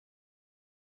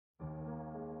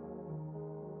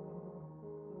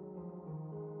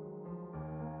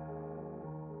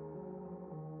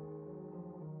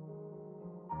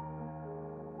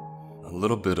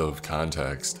little bit of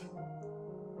context.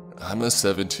 I'm a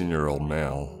 17-year-old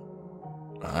male.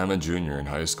 I'm a junior in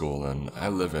high school and I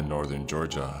live in northern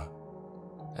Georgia.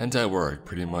 And I work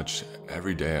pretty much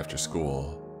every day after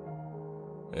school.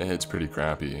 It's pretty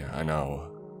crappy, I know.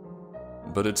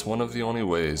 But it's one of the only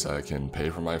ways I can pay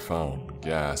for my phone,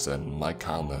 gas, and my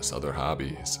countless other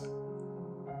hobbies.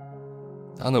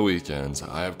 On the weekends,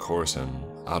 I of course am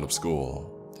out of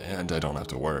school, and I don't have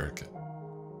to work.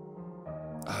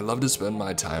 I love to spend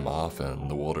my time off in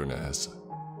the wilderness.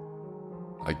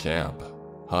 I camp,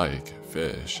 hike,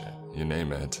 fish, you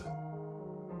name it.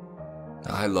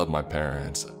 I love my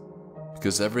parents,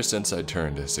 because ever since I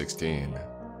turned 16,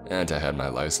 and I had my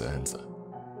license,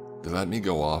 they let me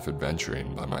go off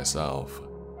adventuring by myself.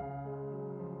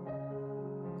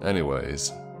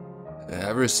 Anyways,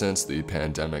 ever since the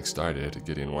pandemic started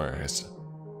getting worse,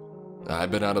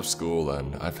 I've been out of school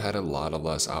and I've had a lot of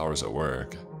less hours at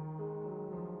work.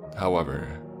 However,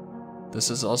 this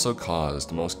has also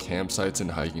caused most campsites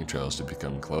and hiking trails to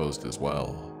become closed as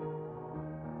well.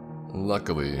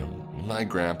 Luckily, my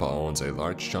grandpa owns a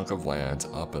large chunk of land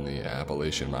up in the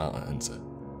Appalachian Mountains,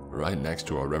 right next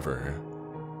to a river.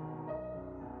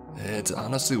 It's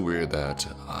honestly weird that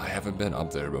I haven't been up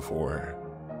there before.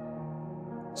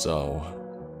 So,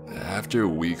 after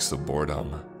weeks of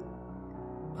boredom,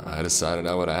 I decided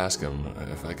I would ask him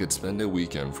if I could spend a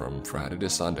weekend from Friday to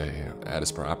Sunday at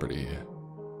his property.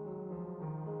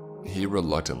 He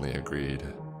reluctantly agreed.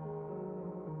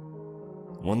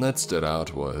 One that stood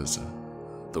out was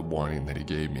the warning that he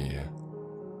gave me.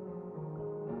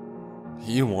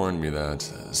 He warned me that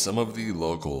some of the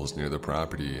locals near the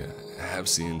property have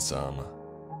seen some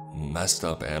messed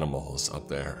up animals up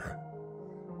there.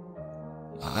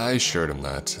 I assured him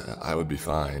that I would be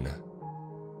fine,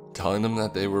 telling him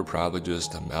that they were probably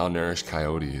just malnourished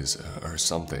coyotes or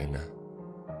something.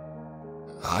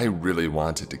 I really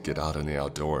wanted to get out in the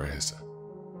outdoors,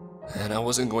 and I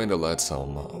wasn't going to let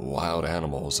some wild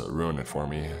animals ruin it for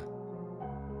me.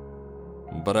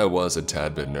 But I was a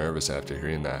tad bit nervous after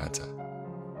hearing that.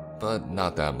 But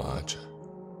not that much.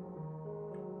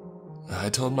 I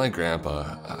told my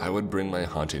grandpa I would bring my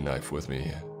hunting knife with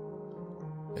me,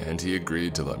 and he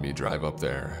agreed to let me drive up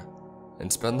there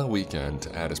and spend the weekend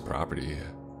at his property.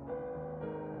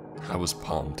 I was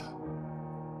pumped.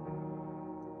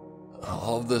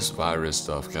 All of this virus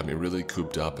stuff got me really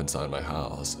cooped up inside my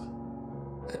house,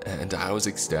 and I was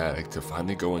ecstatic to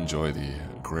finally go enjoy the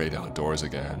great outdoors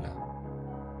again.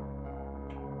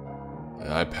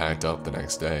 I packed up the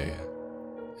next day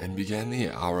and began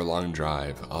the hour-long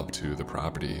drive up to the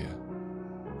property.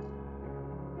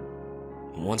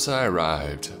 Once I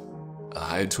arrived,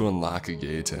 I had to unlock a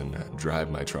gate and drive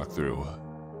my truck through,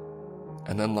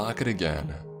 and then lock it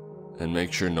again and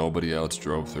make sure nobody else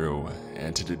drove through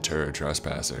and to deter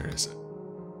trespassers.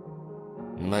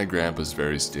 My grandpa's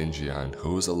very stingy on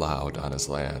who's allowed on his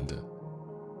land.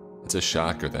 It's a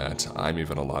shocker that I'm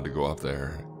even allowed to go up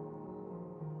there.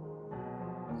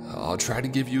 I'll try to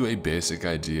give you a basic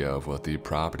idea of what the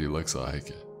property looks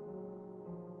like.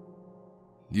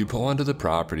 You pull onto the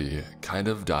property kind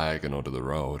of diagonal to the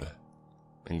road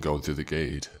and go through the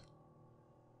gate.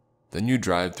 Then you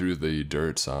drive through the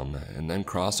dirt some and then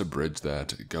cross a bridge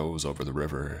that goes over the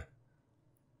river.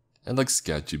 It looks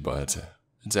sketchy, but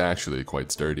it's actually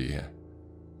quite sturdy.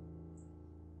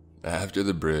 After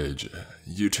the bridge,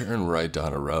 you turn right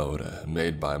down a road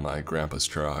made by my grandpa's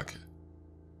truck,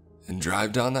 and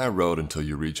drive down that road until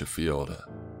you reach a field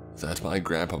that my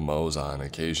grandpa mows on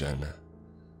occasion.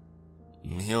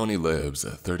 He only lives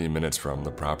 30 minutes from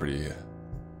the property.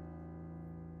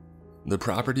 The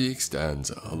property extends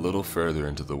a little further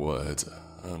into the woods,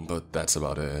 but that's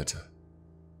about it.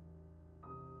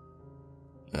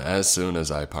 As soon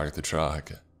as I parked the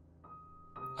truck,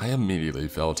 I immediately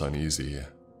felt uneasy.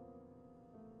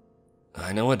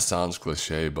 I know it sounds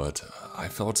cliche, but I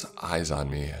felt eyes on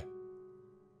me.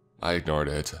 I ignored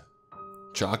it,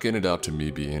 chalking it up to me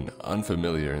being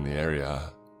unfamiliar in the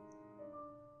area.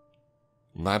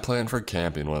 My plan for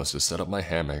camping was to set up my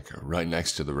hammock right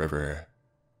next to the river,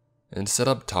 and set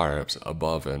up tarps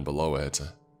above and below it.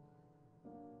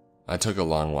 I took a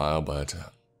long while, but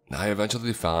I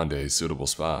eventually found a suitable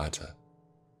spot.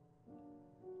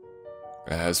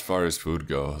 As far as food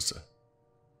goes,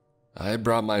 I had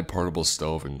brought my portable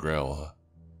stove and grill,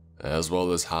 as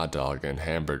well as hot dog and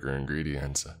hamburger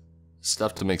ingredients,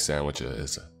 stuff to make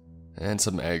sandwiches, and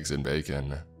some eggs and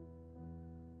bacon.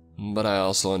 But I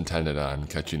also intended on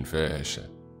catching fish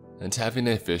and having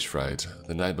a fish fry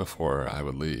the night before I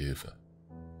would leave.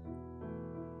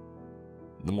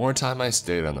 The more time I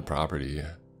stayed on the property,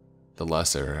 the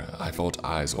lesser I felt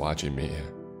eyes watching me.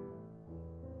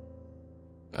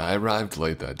 I arrived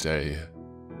late that day,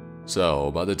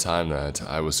 so by the time that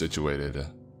I was situated,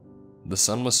 the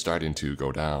sun was starting to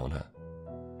go down.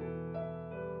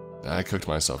 I cooked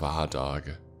myself a hot dog,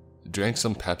 drank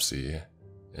some Pepsi,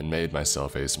 and made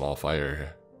myself a small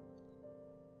fire.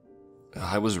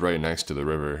 I was right next to the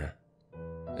river,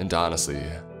 and honestly,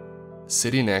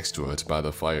 sitting next to it by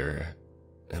the fire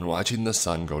and watching the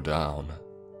sun go down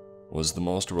was the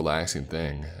most relaxing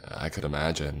thing I could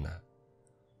imagine.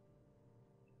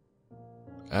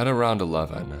 At around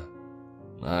 11,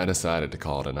 I decided to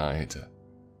call it a night.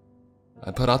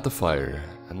 I put out the fire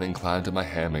and then climbed in my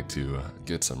hammock to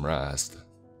get some rest.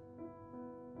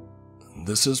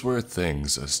 This is where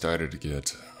things started to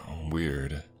get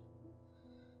weird.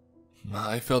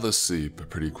 I fell asleep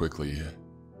pretty quickly,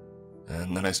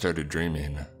 and then I started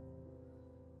dreaming.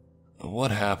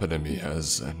 What happened to me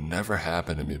has never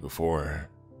happened to me before,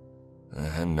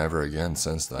 and never again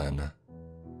since then.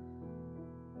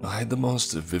 I had the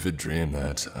most vivid dream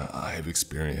that I've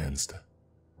experienced.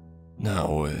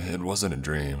 No, it wasn't a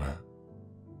dream.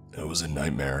 It was a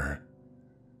nightmare.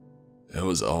 It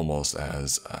was almost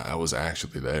as I was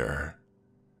actually there.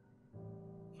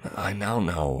 I now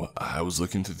know I was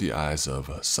looking through the eyes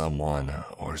of someone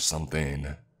or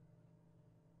something.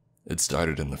 It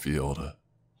started in the field,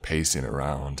 pacing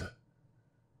around.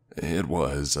 It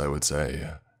was, I would say,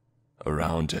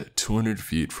 around 200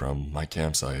 feet from my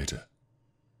campsite.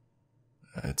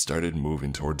 It started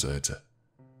moving towards it,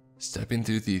 stepping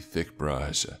through the thick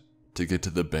brush to get to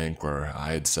the bank where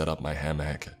I had set up my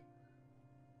hammock.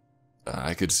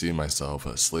 I could see myself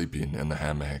sleeping in the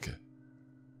hammock.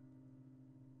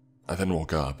 I then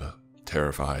woke up,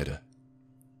 terrified.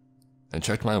 I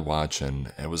checked my watch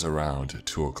and it was around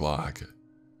 2 o'clock.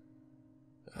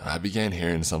 I began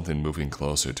hearing something moving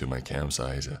closer to my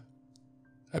campsite.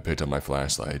 I picked up my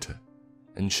flashlight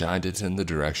and shined it in the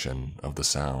direction of the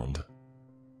sound.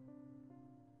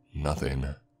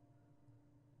 Nothing.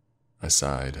 I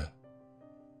sighed.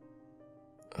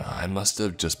 I must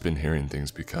have just been hearing things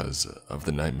because of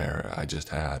the nightmare I just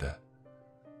had.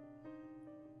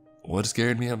 What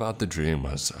scared me about the dream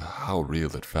was how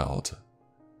real it felt.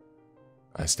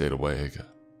 I stayed awake,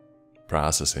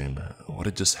 processing what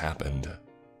had just happened.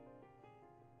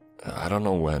 I don't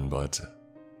know when, but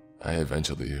I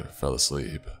eventually fell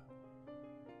asleep.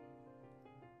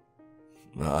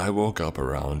 I woke up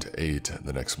around 8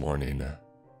 the next morning,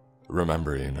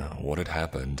 remembering what had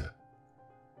happened.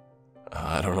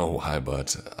 I don't know why,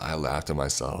 but I laughed at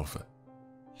myself,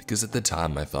 because at the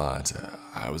time I thought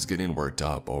I was getting worked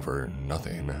up over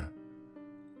nothing.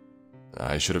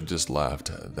 I should have just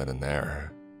left then and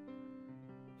there.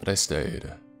 But I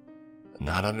stayed,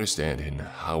 not understanding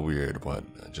how weird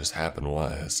what just happened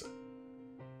was.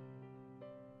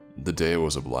 The day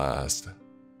was a blast.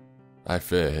 I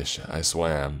fished, I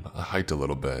swam, I hiked a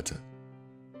little bit,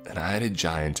 and I had a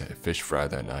giant fish fry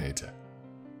that night.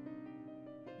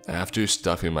 After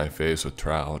stuffing my face with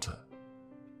trout,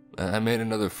 I made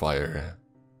another fire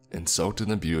and soaked in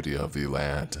the beauty of the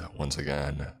land once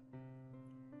again.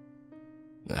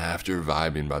 After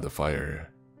vibing by the fire,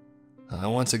 I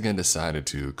once again decided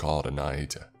to call it a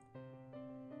night.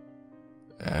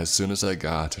 As soon as I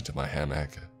got into my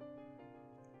hammock,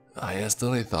 I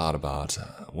instantly thought about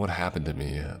what happened to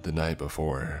me the night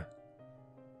before.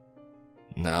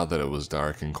 Now that it was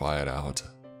dark and quiet out,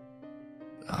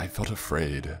 I felt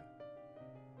afraid.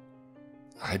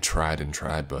 I tried and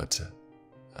tried, but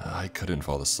I couldn't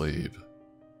fall asleep.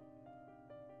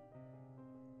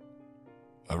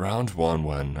 Around 1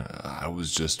 when I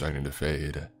was just starting to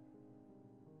fade,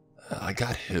 I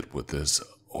got hit with this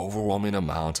overwhelming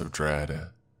amount of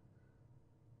dread.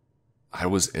 I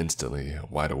was instantly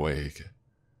wide awake.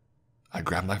 I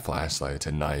grabbed my flashlight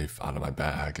and knife out of my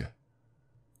bag.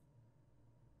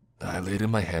 I laid in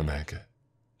my hammock,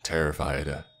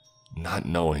 terrified, not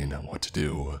knowing what to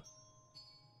do.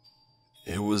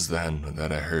 It was then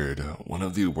that I heard one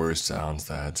of the worst sounds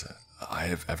that I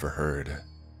have ever heard.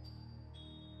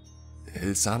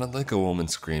 It sounded like a woman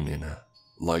screaming,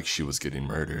 like she was getting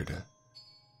murdered,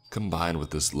 combined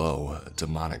with this low,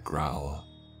 demonic growl.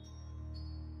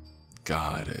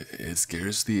 God, it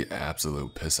scares the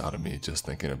absolute piss out of me just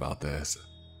thinking about this.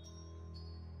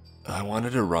 I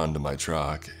wanted to run to my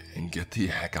truck and get the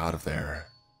heck out of there.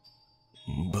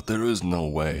 But there was no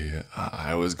way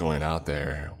I was going out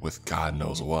there with God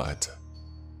knows what.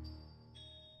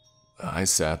 I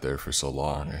sat there for so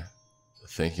long,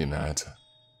 thinking that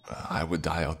I would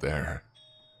die out there.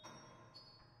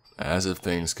 As if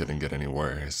things couldn't get any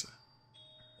worse,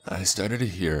 I started to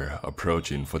hear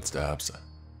approaching footsteps.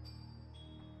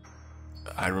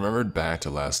 I remembered back to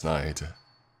last night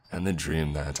and the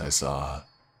dream that I saw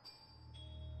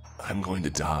I'm going to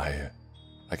die,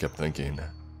 I kept thinking.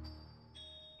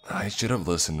 I should have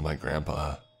listened to my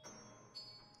grandpa.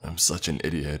 I'm such an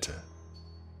idiot.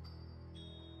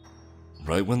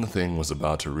 Right when the thing was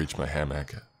about to reach my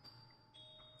hammock,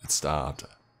 it stopped.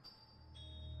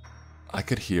 I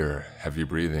could hear heavy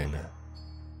breathing.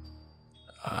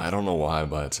 I don't know why,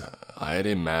 but I had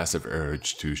a massive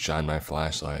urge to shine my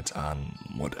flashlight on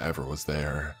whatever was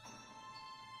there.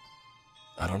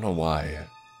 I don't know why,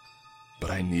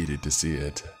 but I needed to see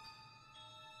it.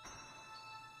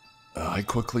 I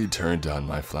quickly turned on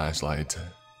my flashlight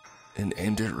and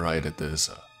aimed it right at this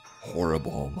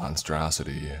horrible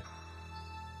monstrosity.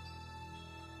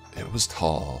 It was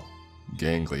tall,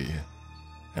 gangly,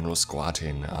 and was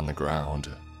squatting on the ground.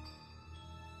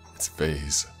 Its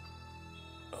face.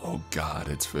 Oh God,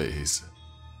 its face.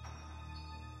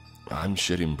 I'm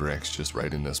shitting bricks just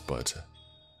writing this, but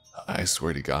I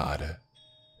swear to God,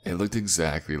 it looked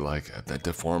exactly like that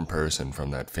deformed person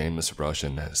from that famous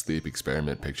Russian sleep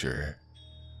experiment picture.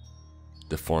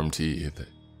 Deformed teeth,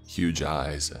 huge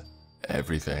eyes,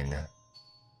 everything.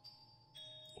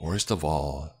 Worst of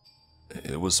all,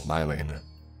 it was smiling.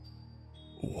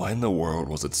 Why in the world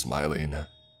was it smiling?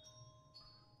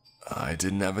 I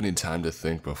didn't have any time to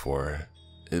think before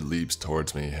it leaps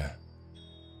towards me.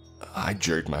 I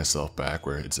jerked myself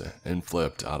backwards and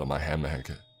flipped out of my hammock.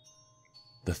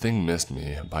 The thing missed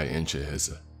me by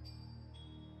inches.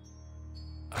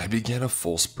 I began a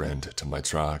full sprint to my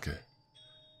truck.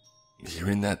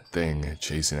 Hearing that thing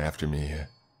chasing after me,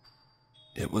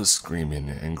 it was screaming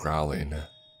and growling.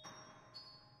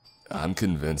 I'm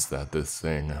convinced that this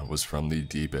thing was from the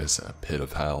deepest pit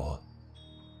of hell.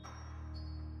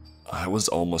 I was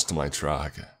almost to my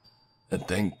truck, and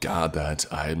thank God that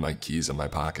I had my keys in my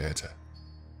pocket.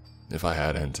 If I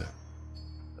hadn't,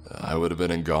 I would have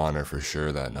been a goner for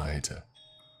sure that night.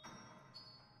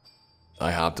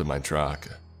 I hopped in my truck,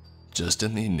 just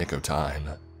in the nick of time.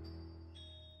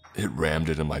 It rammed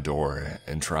into my door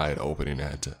and tried opening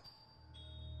it.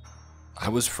 I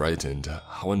was frightened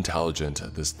how intelligent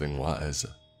this thing was.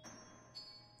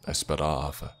 I sped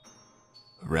off,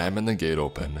 ramming the gate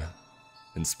open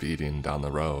and speeding down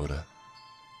the road,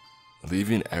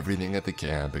 leaving everything at the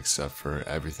camp except for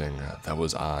everything that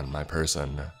was on my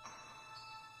person.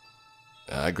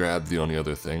 I grabbed the only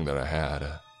other thing that I had,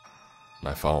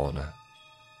 my phone,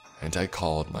 and I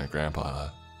called my grandpa.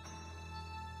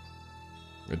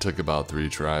 It took about 3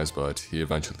 tries, but he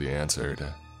eventually answered,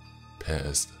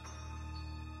 pissed.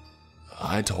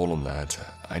 I told him that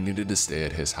I needed to stay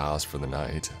at his house for the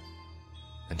night,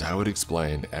 and I would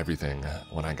explain everything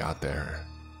when I got there.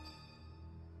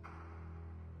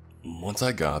 Once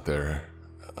I got there,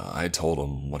 I told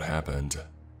him what happened.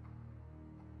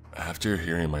 After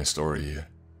hearing my story,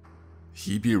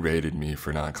 he berated me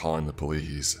for not calling the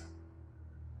police.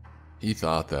 He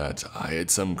thought that I had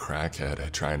some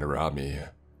crackhead trying to rob me,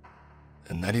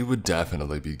 and that he would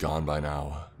definitely be gone by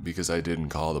now because I didn't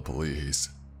call the police.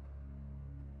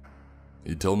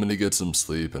 He told me to get some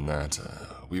sleep and that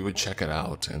we would check it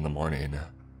out in the morning.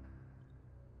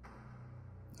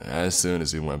 As soon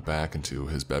as he went back into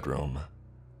his bedroom,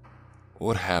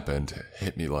 what happened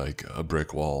hit me like a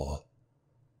brick wall,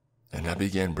 and I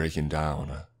began breaking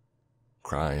down,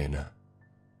 crying.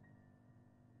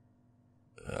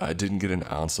 I didn't get an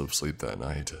ounce of sleep that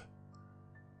night.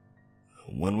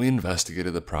 When we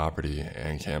investigated the property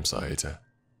and campsite,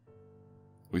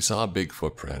 we saw big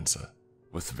footprints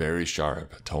with very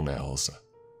sharp toenails.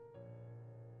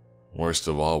 Worst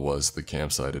of all was the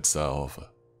campsite itself.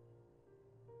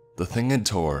 The thing had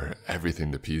tore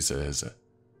everything to pieces,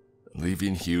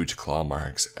 leaving huge claw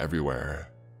marks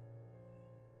everywhere.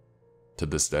 To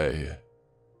this day,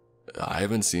 I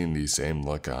haven't seen the same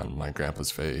look on my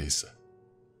grandpa's face.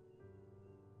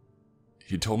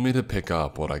 He told me to pick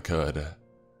up what I could,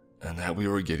 and that we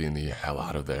were getting the hell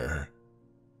out of there.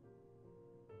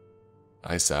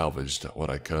 I salvaged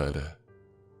what I could,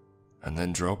 and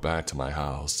then drove back to my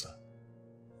house.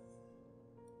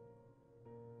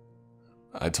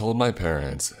 I told my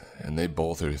parents, and they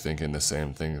both are thinking the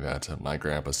same thing that my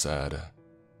grandpa said.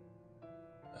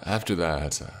 After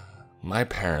that, my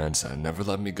parents never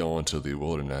let me go into the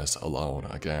wilderness alone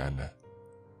again.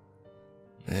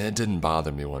 It didn't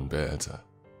bother me one bit.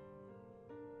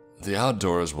 The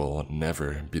outdoors will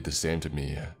never be the same to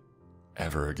me,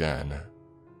 ever again.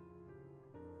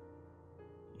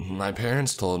 My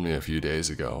parents told me a few days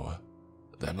ago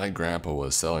that my grandpa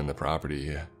was selling the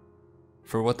property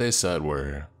for what they said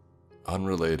were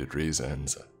unrelated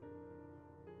reasons.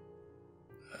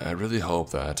 I really hope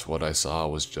that what I saw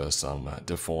was just some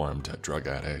deformed drug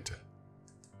addict,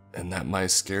 and that my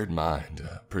scared mind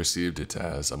perceived it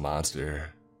as a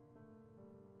monster.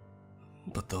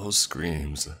 But those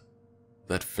screams,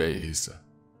 that face,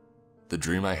 the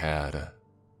dream I had,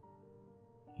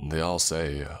 they all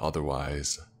say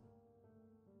otherwise.